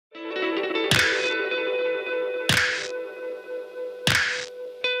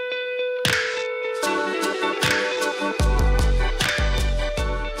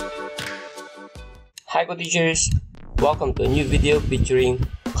teachers, welcome to a new video featuring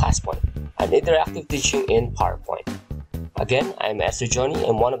ClassPoint, an interactive teaching in PowerPoint. Again, I'm Johnny.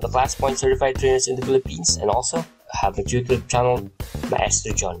 I'm one of the ClassPoint certified trainers in the Philippines, and also have a YouTube channel,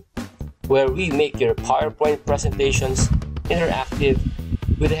 Johnny, where we make your PowerPoint presentations interactive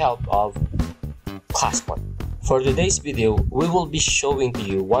with the help of ClassPoint. For today's video, we will be showing to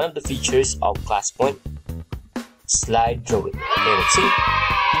you one of the features of ClassPoint, slide drawing. Okay, let's see.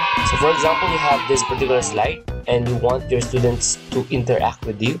 So for example, you have this particular slide and you want your students to interact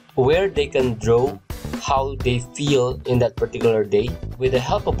with you, where they can draw how they feel in that particular day. With the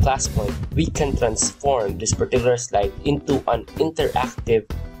help of ClassPoint, we can transform this particular slide into an interactive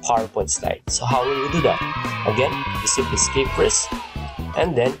PowerPoint slide. So how will we do that? Again, you simply escape first,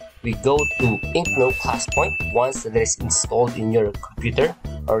 and then we go to inyo ClassPoint once that is installed in your computer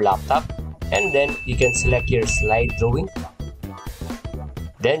or laptop, and then you can select your slide drawing.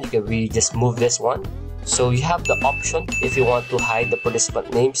 Then we just move this one. So you have the option if you want to hide the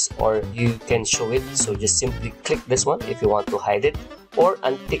participant names or you can show it. So just simply click this one if you want to hide it, or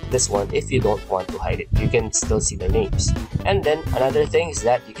untick this one if you don't want to hide it. You can still see the names. And then another thing is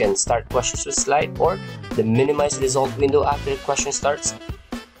that you can start questions with slide or the minimize result window after the question starts.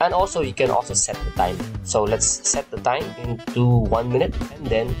 And also you can also set the time. So let's set the time into 1 minute, and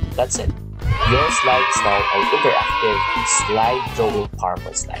then that's it. Your slide is now an interactive slide drawing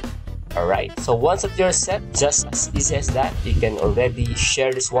PowerPoint slide. Alright, so once that you're set, just as easy as that, you can already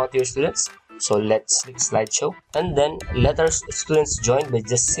share this one to your students. So let's click slideshow, and then let our students join by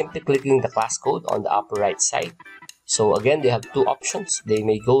just simply clicking the class code on the upper right side. So again, they have two options. They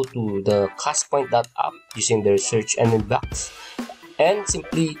may go to the classpoint.app using their search engine box and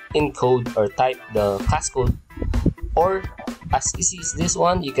simply encode or type the class code, or as easy as this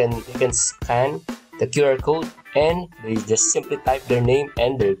one, you can scan the QR code and they just simply type their name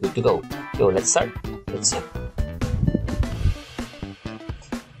and they're good to go. So let's start. Let's see.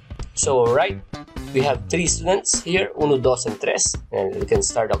 So alright, we have 3 students here, 1, 2, and 3, and we can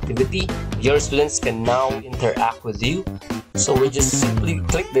start activity. Your students can now interact with you. So we just simply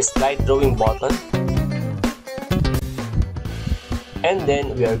click the slide drawing button, and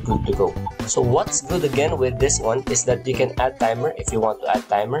then we are good to go. So what's good again with this one is that you can add timer if you want to add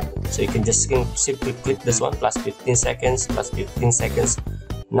timer. So you can just simply click this one, plus 15 seconds, plus 15 seconds,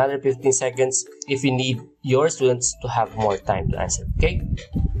 another 15 seconds if you need your students to have more time to answer. Okay.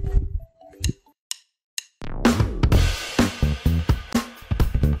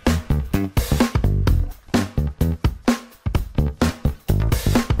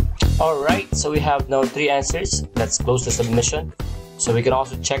 Alright, so we have now 3 answers. Let's close the submission. So we can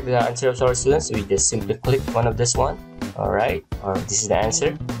also check the answer of our students. We just simply click one of this one. Alright, this is the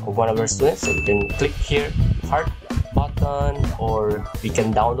answer of one of our students. So we can click here, heart button, or we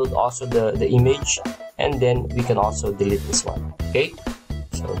can download also the image, and then we can also delete this one. Okay,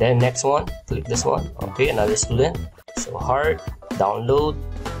 so then next one, click this one. Okay, another student. So heart, download,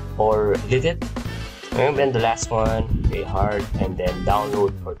 or delete it. And then the last one, okay, heart, and then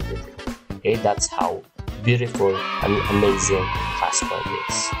download or delete it. Okay, that's how beautiful and amazing ClassPoint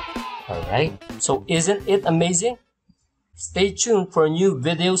is. Alright, so isn't it amazing? Stay tuned for new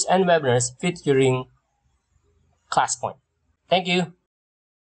videos and webinars featuring ClassPoint. Thank you.